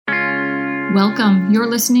Welcome. You're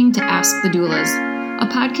listening to Ask the Doulas, a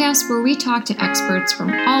podcast where we talk to experts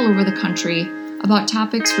from all over the country about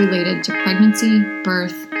topics related to pregnancy,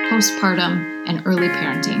 birth, postpartum, and early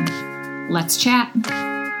parenting. Let's chat.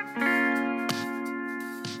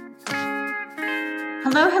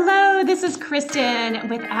 Hello. This is Kristin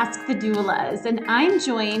with Ask the Doulas, and I'm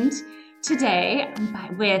joined today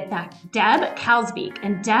with Deb Kalsbeek.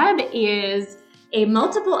 And Deb is a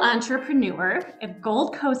multiple entrepreneur, a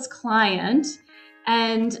Gold Coast client,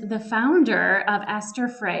 and the founder of Esther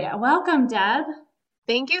Freya. Welcome, Deb.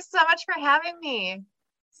 Thank you so much for having me.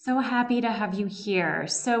 So happy to have you here.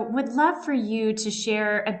 So would love for you to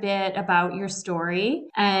share a bit about your story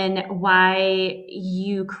and why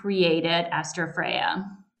you created Esther Freya.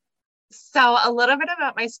 So a little bit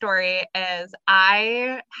about my story is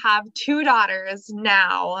I have 2 daughters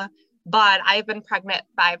now, but I've been pregnant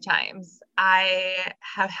 5 times. I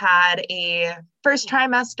have had a first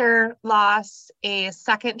trimester loss, a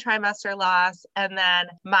second trimester loss, and then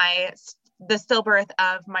the stillbirth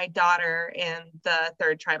of my daughter in the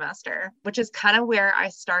 3rd trimester, which is kind of where I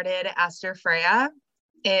started Esther Freya.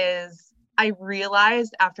 Is I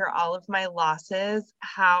realized after all of my losses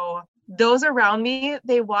how those around me,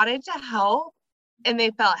 they wanted to help and they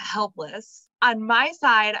felt helpless. On my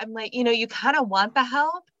side, I'm like, you kind of want the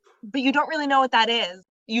help, but you don't really know what that is.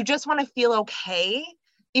 You just want to feel okay,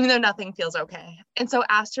 even though nothing feels okay. And so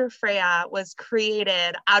Esther Freya was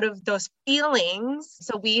created out of those feelings.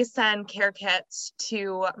 So we send care kits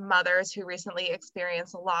to mothers who recently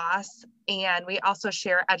experienced loss. And we also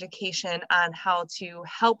share education on how to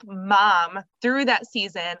help mom through that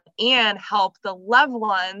season and help the loved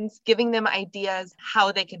ones, giving them ideas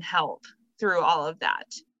how they can help through all of that.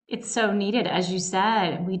 It's so needed. As you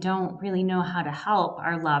said, we don't really know how to help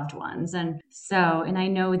our loved ones. And I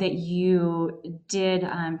know that you did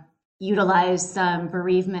utilize some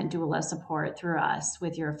bereavement doula support through us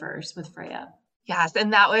with Freya. Yes.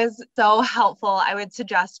 And that was so helpful. I would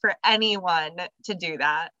suggest for anyone to do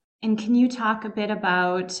that. And can you talk a bit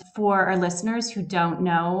about, for our listeners who don't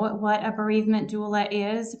know what a bereavement doula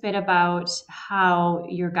is, a bit about how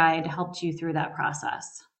your guide helped you through that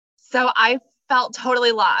process? So I felt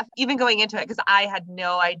totally lost, even going into it, because I had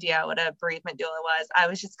no idea what a bereavement doula was. I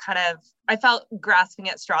was just I felt grasping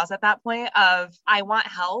at straws at that point of, I want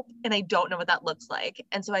help and I don't know what that looks like.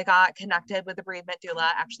 And so I got connected with a bereavement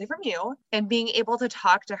doula, actually from you, and being able to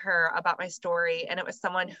talk to her about my story. And it was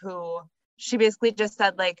someone who, she basically just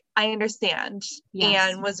said, like, I understand.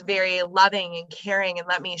 Yes. And was very loving and caring and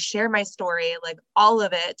let me share my story, like all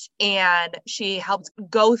of it. And she helped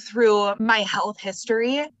go through my health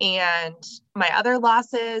history and my other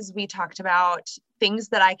losses. We talked about things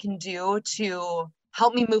that I can do to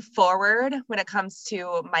help me move forward when it comes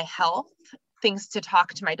to my health, things to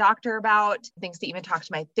talk to my doctor about, things to even talk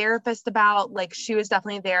to my therapist about. Like, she was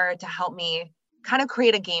definitely there to help me kind of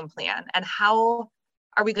create a game plan and how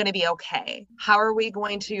are we going to be okay? How are we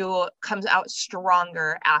going to come out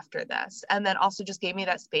stronger after this? And then also just gave me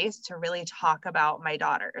that space to really talk about my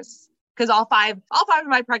daughters. Because all five of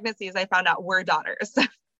my pregnancies, I found out, were daughters.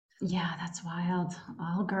 Yeah, that's wild.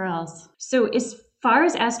 All girls. So as far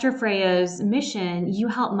as Esther Freya's mission, you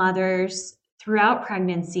help mothers throughout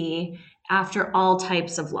pregnancy after all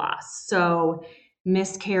types of loss. So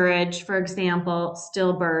miscarriage, for example,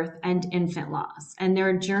 stillbirth, and infant loss. And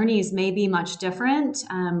their journeys may be much different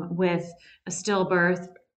with a stillbirth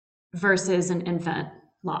versus an infant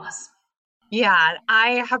loss. Yeah,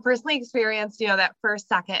 I have personally experienced, that 1st,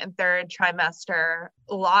 2nd, and 3rd trimester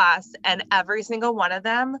loss, and every single one of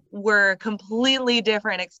them were completely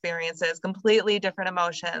different experiences, completely different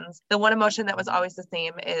emotions. The one emotion that was always the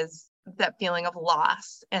same is that feeling of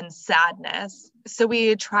loss and sadness. So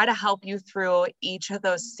we try to help you through each of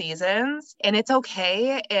those seasons. And it's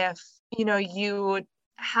okay if, you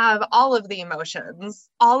have all of the emotions.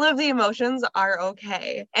 All of the emotions are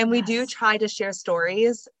okay. And we do try to share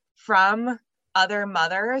stories from other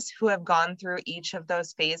mothers who have gone through each of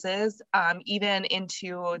those phases, even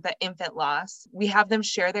into the infant loss. We have them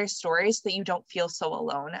share their stories so that you don't feel so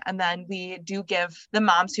alone. And then we do give the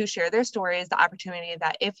moms who share their stories the opportunity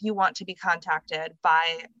that if you want to be contacted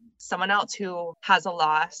by someone else who has a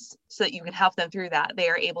loss so that you can help them through that, they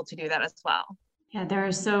are able to do that as well. Yeah, there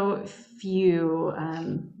are so few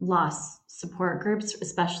loss support groups,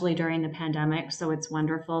 especially during the pandemic. So it's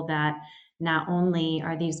wonderful that not only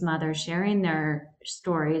are these mothers sharing their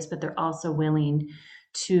stories, but they're also willing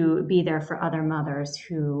to be there for other mothers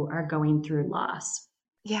who are going through loss.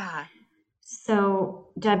 Yeah. So,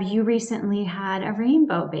 Deb, you recently had a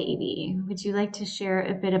rainbow baby. Would you like to share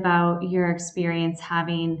a bit about your experience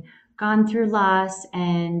having gone through loss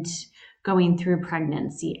and going through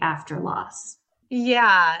pregnancy after loss?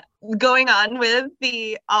 Yeah, going on with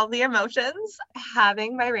all the emotions,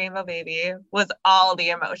 having my rainbow baby was all the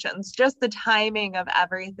emotions, just the timing of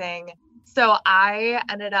everything. So I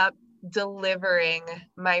ended up delivering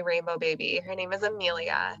my rainbow baby. Her name is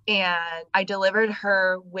Amelia, and I delivered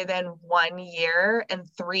her within 1 year and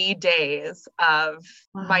 3 days of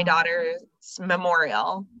my daughter's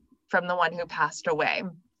memorial from the one who passed away.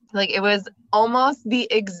 Like, it was almost the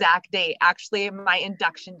exact date. Actually, my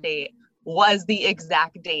induction date was the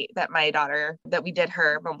exact date that that we did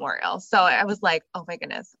her memorial. So I was like, oh my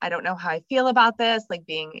goodness, I don't know how I feel about this. Like,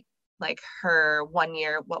 being like her 1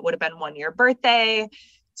 year, what would have been 1 year birthday,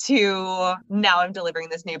 to now I'm delivering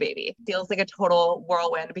this new baby. Feels like a total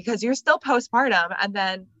whirlwind because you're still postpartum and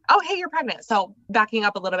then, oh, hey, you're pregnant. So backing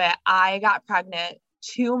up a little bit, I got pregnant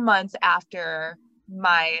 2 months after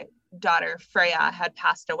my daughter Freya had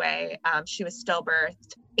passed away. She was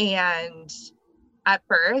stillbirthed, and at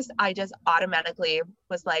first, I just automatically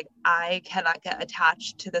was like, I cannot get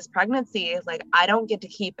attached to this pregnancy. Like, I don't get to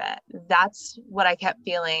keep it. That's what I kept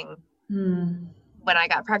feeling when I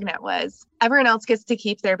got pregnant, was everyone else gets to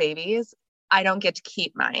keep their babies. I don't get to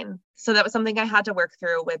keep mine. So that was something I had to work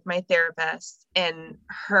through with my therapist, and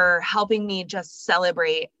her helping me just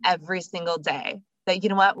celebrate every single day. That, you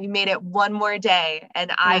know what, we made it one more day,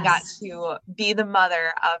 and I got to be the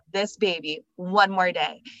mother of this baby one more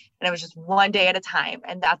day. And it was just one day at a time.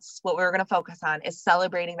 And that's what we were going to focus on, is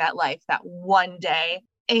celebrating that life, that one day.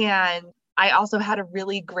 And I also had a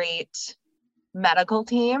really great medical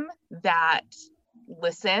team that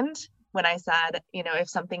listened when I said, you know, if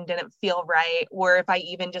something didn't feel right, or if I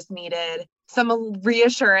even just needed some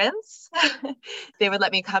reassurance, they would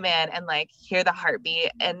let me come in and like hear the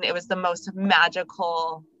heartbeat. And it was the most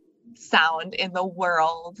magical sound in the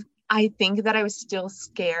world. I think that I was still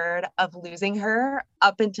scared of losing her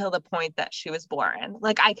up until the point that she was born.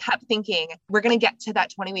 Like, I kept thinking, we're going to get to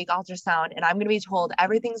that 20-week ultrasound and I'm going to be told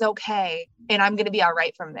everything's okay and I'm going to be all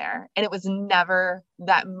right from there. And it was never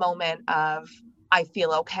that moment of, I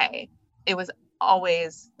feel okay. It was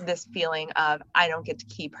always this feeling of, I don't get to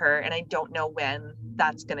keep her and I don't know when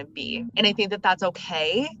that's going to be. And I think that that's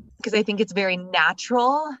okay, because I think it's very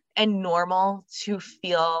natural and normal to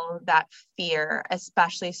feel that fear,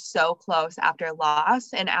 especially so close after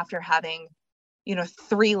loss and after having, you know,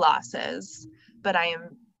 3 losses. But I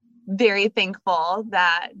am very thankful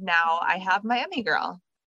that now I have my Emmy girl.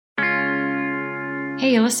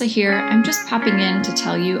 Hey, Alyssa here. I'm just popping in to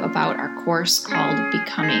tell you about our course called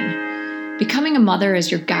Becoming. Becoming a Mother is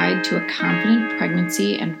your guide to a confident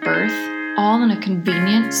pregnancy and birth, all in a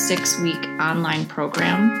convenient 6-week online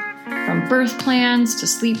program. From birth plans to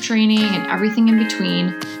sleep training and everything in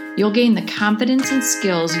between, you'll gain the confidence and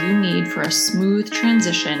skills you need for a smooth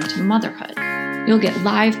transition to motherhood. You'll get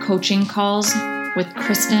live coaching calls with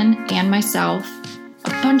Kristin and myself, a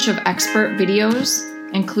bunch of expert videos,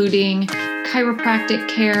 including chiropractic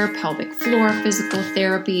care, pelvic floor physical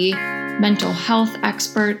therapy, mental health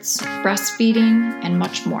experts, breastfeeding, and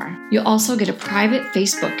much more. You'll also get a private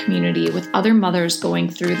Facebook community with other mothers going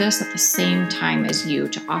through this at the same time as you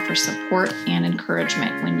to offer support and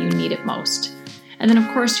encouragement when you need it most. And then, of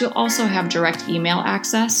course, you'll also have direct email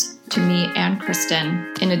access to me and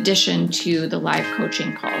Kristin, in addition to the live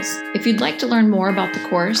coaching calls. If you'd like to learn more about the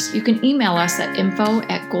course, you can email us at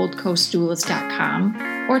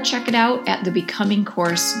info@goldcoastdoulas.com or check it out at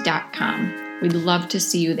thebecomingcourse.com. We'd love to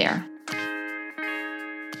see you there.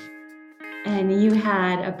 And you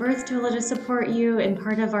had a birth doula to support you, and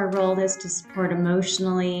part of our role is to support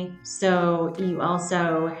emotionally. So you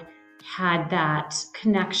also had that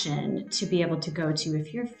connection to be able to go to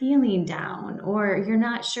if you're feeling down or you're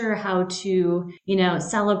not sure how to,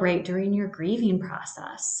 celebrate during your grieving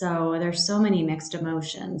process. So there's so many mixed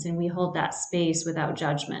emotions, and we hold that space without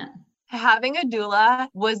judgment. Having a doula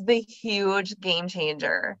was the huge game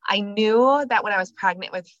changer. I knew that when I was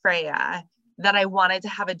pregnant with Freya that I wanted to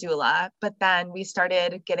have a doula, but then we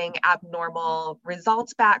started getting abnormal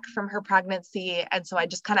results back from her pregnancy. And so I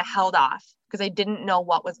just kind of held off because I didn't know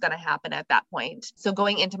what was going to happen at that point. So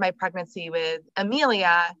going into my pregnancy with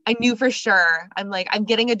Amelia, I knew for sure, I'm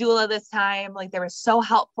getting a doula this time. Like, they were so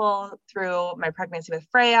helpful through my pregnancy with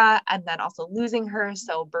Freya and then also losing her.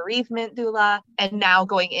 So bereavement doula. And now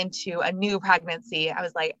going into a new pregnancy, I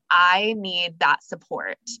was like, I need that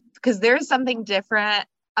support, because there's something different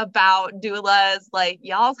about doulas. Like,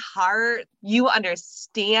 y'all's heart, you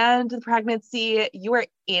understand the pregnancy, you are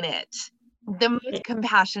in it. The most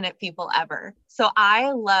compassionate people ever. So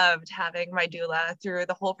I loved having my doula through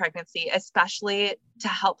the whole pregnancy, especially to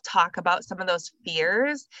help talk about some of those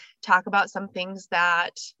fears talk about some things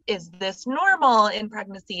that, is this normal in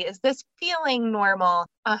pregnancy? Is this feeling normal?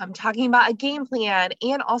 Talking about a game plan,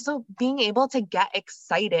 and also being able to get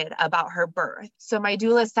excited about her birth. So my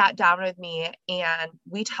doula sat down with me and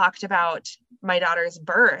we talked about my daughter's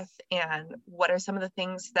birth and what are some of the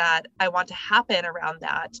things that I want to happen around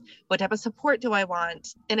that? What type of support do I want?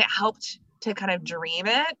 And it helped to kind of dream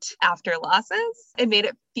it after losses. It made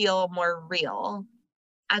it feel more real.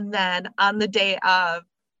 And then on the day of,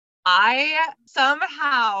 I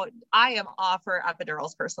am all for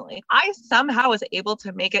epidurals personally. I somehow was able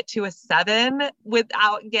to make it to a 7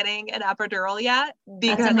 without getting an epidural yet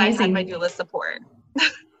because I had my doula support.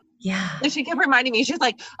 Yeah. And she kept reminding me, she's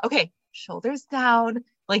like, okay, shoulders down,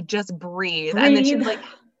 like just breathe. And then she was like,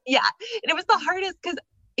 yeah. And it was the hardest because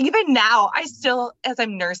even now I still, as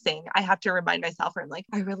I'm nursing, I have to remind myself, I'm like,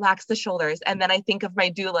 I relax the shoulders. And then I think of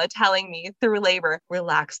my doula telling me through labor,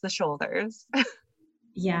 relax the shoulders.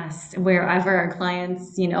 Yes, wherever our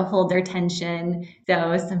clients, hold their tension.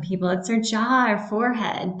 So some people, it's their jaw or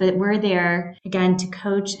forehead, but we're there again to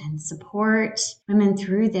coach and support women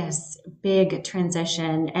through this big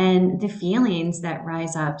transition and the feelings that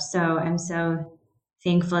rise up. So I'm so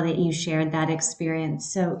thankful that you shared that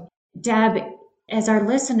experience. So Deb, as our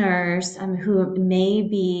listeners who may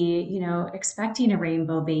be, expecting a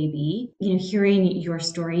rainbow baby, hearing your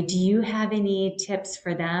story, do you have any tips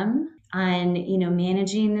for them on,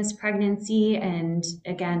 managing this pregnancy and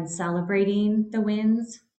again, celebrating the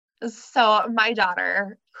wins? So my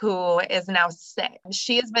daughter, who is now 6,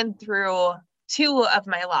 she has been through 2 of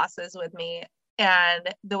my losses with me.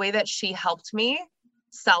 And the way that she helped me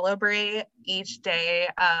celebrate each day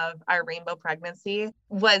of our rainbow pregnancy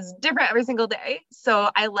was different every single day. So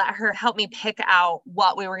I let her help me pick out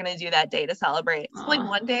what we were going to do that day to celebrate. So like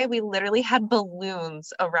one day we literally had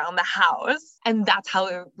balloons around the house and that's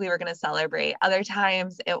how we were going to celebrate. Other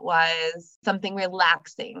times it was something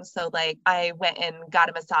relaxing. So like I went and got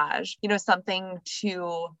a massage, something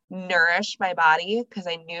to nourish my body because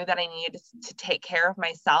I knew that I needed to take care of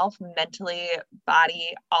myself mentally,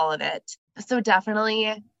 body, all of it. So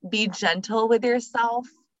definitely be gentle with yourself.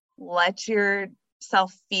 Let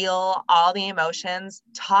yourself feel all the emotions.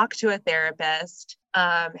 Talk to a therapist.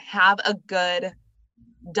 Have a good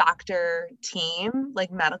doctor team,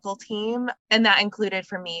 like medical team. And that included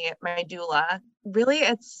for me, my doula. Really,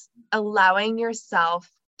 it's allowing yourself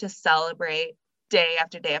to celebrate day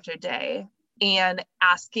after day after day and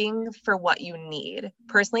asking for what you need.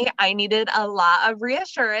 Personally, I needed a lot of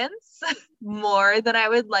reassurance, more than I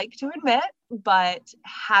would like to admit, but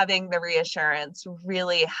having the reassurance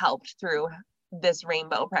really helped through this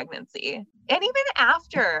rainbow pregnancy. And even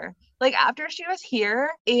after she was here,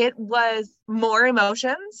 it was more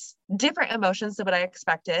emotions, different emotions than what I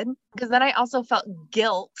expected. Because then I also felt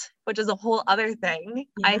guilt, which is a whole other thing.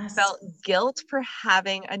 Yes. I felt guilt for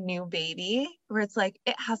having a new baby where it's like,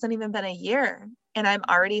 it hasn't even been a year and I'm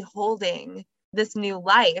already holding this new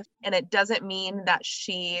life. And it doesn't mean that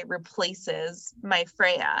she replaces my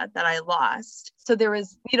Freya that I lost. So there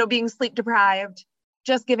was, being sleep deprived,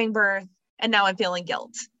 just giving birth. And now I'm feeling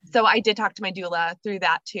guilt. So I did talk to my doula through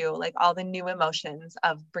that too, like all the new emotions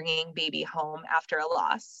of bringing baby home after a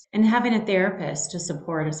loss. And having a therapist to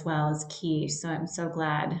support as well is key. So I'm so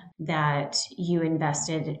glad that you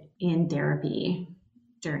invested in therapy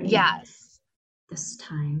during this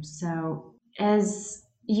time. So as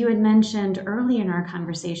you had mentioned early in our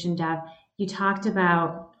conversation, Deb, you talked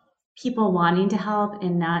about people wanting to help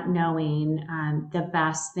and not knowing the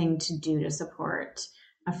best thing to do to support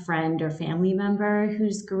a friend or family member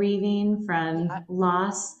who's grieving from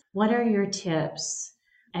loss. What are your tips?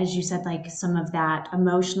 As you said, like some of that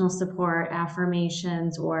emotional support,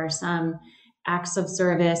 affirmations, or some acts of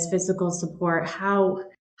service, physical support.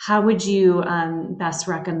 How would you best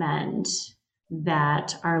recommend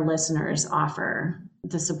that our listeners offer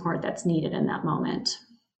the support that's needed in that moment?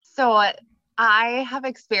 So I have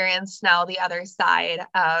experienced now the other side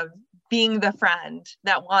of being the friend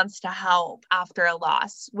that wants to help after a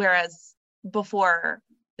loss. Whereas before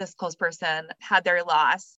this close person had their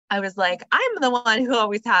loss, I was like, I'm the one who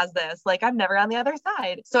always has this. Like, I'm never on the other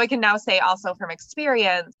side. So I can now say also from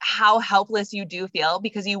experience how helpless you do feel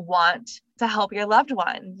because you want to help your loved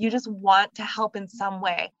one. You just want to help in some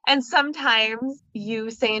way. And sometimes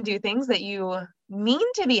you say and do things that you mean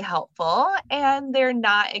to be helpful and they're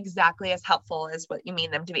not exactly as helpful as what you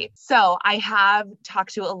mean them to be. So I have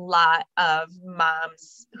talked to a lot of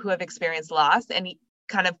moms who have experienced loss and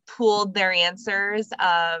kind of pooled their answers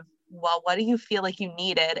of, well, what do you feel like you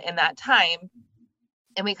needed in that time?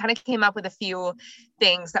 And we kind of came up with a few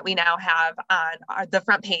things that we now have on the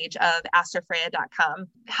front page of askforfreya.com.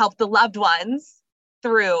 Help the loved ones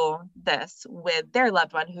through this with their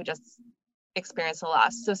loved one who just experienced a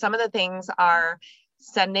loss. So some of the things are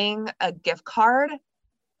sending a gift card.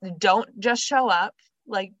 Don't just show up,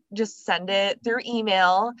 like just send it through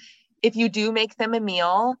email. If you do make them a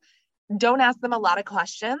meal, don't ask them a lot of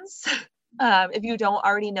questions. If you don't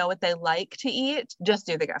already know what they like to eat, just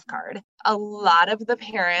do the gift card. A lot of the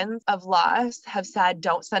parents of loss have said,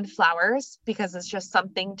 don't send flowers because it's just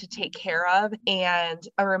something to take care of and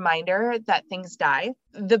a reminder that things die.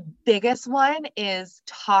 The biggest one is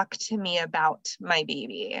talk to me about my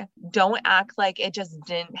baby. Don't act like it just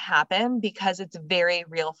didn't happen because it's very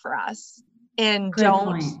real for us. And Good don't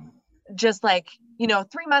point. just like, 3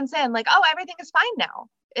 months in, like, oh, everything is fine now.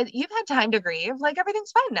 You've had time to grieve, like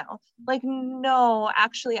everything's fine now. Like, no,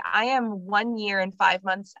 actually, I am 1 year and 5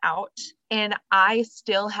 months out, and I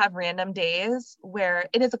still have random days where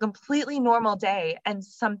it is a completely normal day and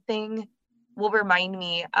something will remind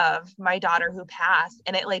me of my daughter who passed,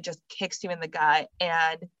 and it like just kicks you in the gut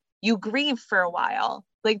and you grieve for a while.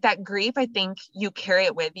 Like that grief, I think you carry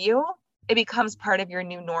it with you. It becomes part of your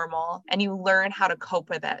new normal and you learn how to cope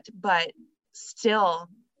with it, but still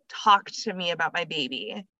talk to me about my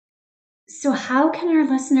baby. So how can our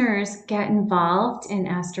listeners get involved in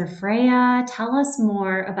Aster Freya? Tell us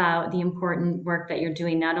more about the important work that you're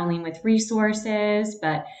doing, not only with resources,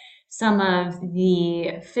 but some of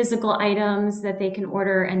the physical items that they can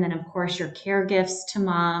order. And then of course your care gifts to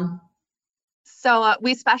mom. So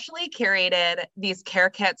we specially curated these care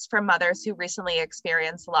kits for mothers who recently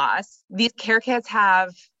experienced loss. These care kits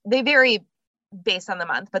they vary based on the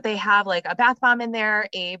month, but they have like a bath bomb in there,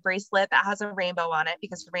 a bracelet that has a rainbow on it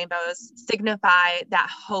because rainbows signify that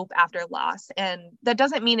hope after loss. And that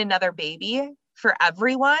doesn't mean another baby for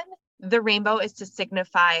everyone. The rainbow is to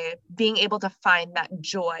signify being able to find that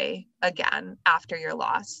joy again after your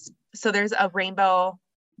loss. So there's a rainbow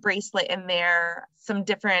bracelet in there, some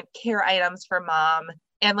different care items for mom.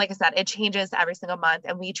 And like I said, it changes every single month.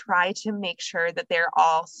 And we try to make sure that they're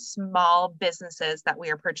all small businesses that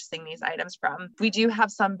we are purchasing these items from. We do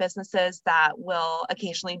have some businesses that will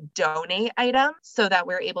occasionally donate items so that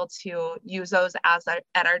we're able to use those at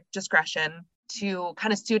our discretion to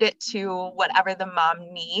kind of suit it to whatever the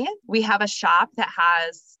mom needs. We have a shop that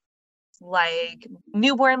has like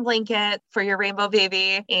newborn blanket for your rainbow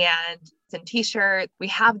baby and some t-shirts. We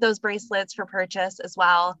have those bracelets for purchase as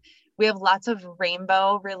well. We have lots of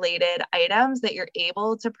rainbow related items that you're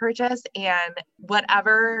able to purchase, and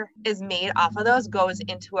whatever is made off of those goes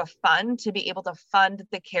into a fund to be able to fund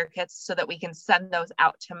the care kits so that we can send those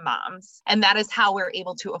out to moms. And that is how we're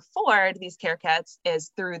able to afford these care kits,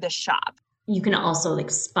 is through the shop. You can also like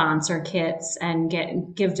sponsor kits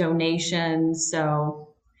and give donations.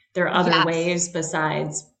 So there are other ways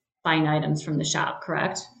besides buying items from the shop,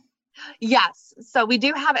 correct? Yes. So we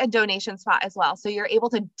do have a donation spot as well. So you're able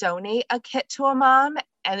to donate a kit to a mom.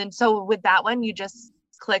 And then so with that one, you just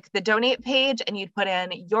click the donate page and you'd put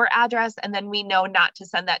in your address. And then we know not to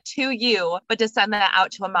send that to you, but to send that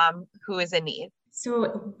out to a mom who is in need.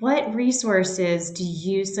 So what resources do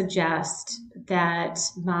you suggest that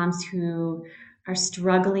moms who are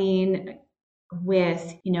struggling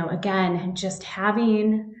with, again, just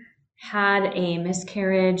having had a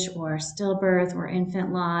miscarriage or stillbirth or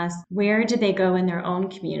infant loss, where do they go in their own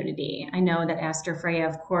community? I know that Aster Freya,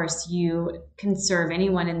 of course, you can serve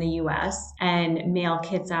anyone in the U.S. and mail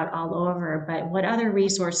kits out all over, but what other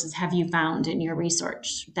resources have you found in your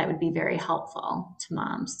research that would be very helpful to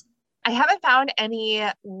moms? I haven't found any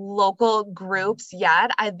local groups yet.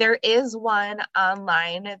 There is one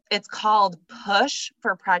online. It's called Push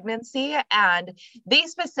for Pregnancy, and they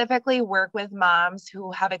specifically work with moms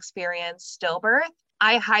who have experienced stillbirth.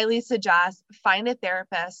 I highly suggest find a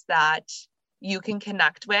therapist that you can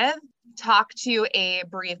connect with. Talk to a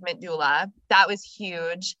bereavement doula. That was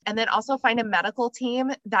huge. And then also find a medical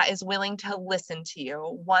team that is willing to listen to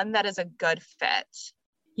you, one that is a good fit.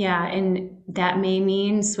 Yeah, and that may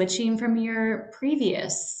mean switching from your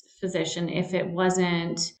previous physician if it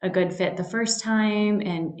wasn't a good fit the first time,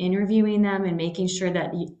 and interviewing them and making sure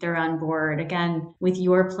that they're on board, again, with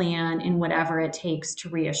your plan and whatever it takes to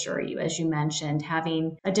reassure you, as you mentioned,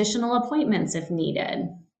 having additional appointments if needed.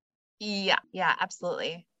 Yeah,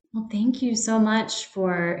 absolutely. Well, thank you so much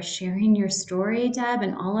for sharing your story, Deb,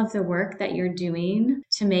 and all of the work that you're doing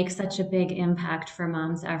to make such a big impact for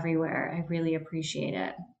moms everywhere. I really appreciate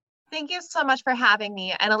it. Thank you so much for having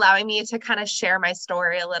me and allowing me to kind of share my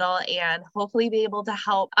story a little and hopefully be able to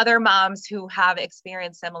help other moms who have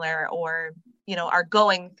experienced similar or, are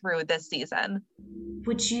going through this season.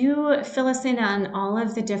 Would you fill us in on all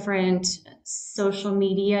of the different social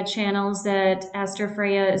media channels that Aster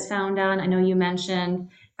Freya is found on? I know you mentioned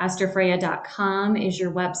AskDrFreya.com is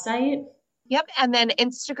your website. Yep. And then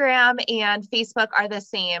Instagram and Facebook are the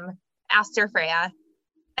same, Astor Freya.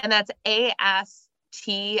 And that's ASTIR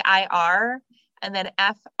and then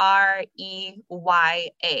FREYA.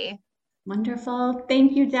 Wonderful.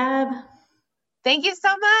 Thank you, Deb. Thank you so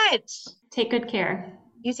much. Take good care.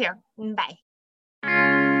 You too. Bye.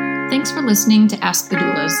 Thanks for listening to Ask the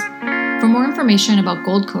Doulas. For more information about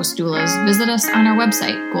Gold Coast Doulas, visit us on our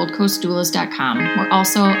website, goldcoastdoulas.com. We're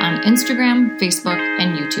also on Instagram, Facebook,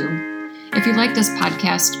 and YouTube. If you like this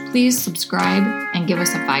podcast, please subscribe and give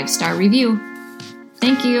us a 5-star review.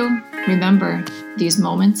 Thank you. Remember, these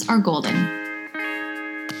moments are golden.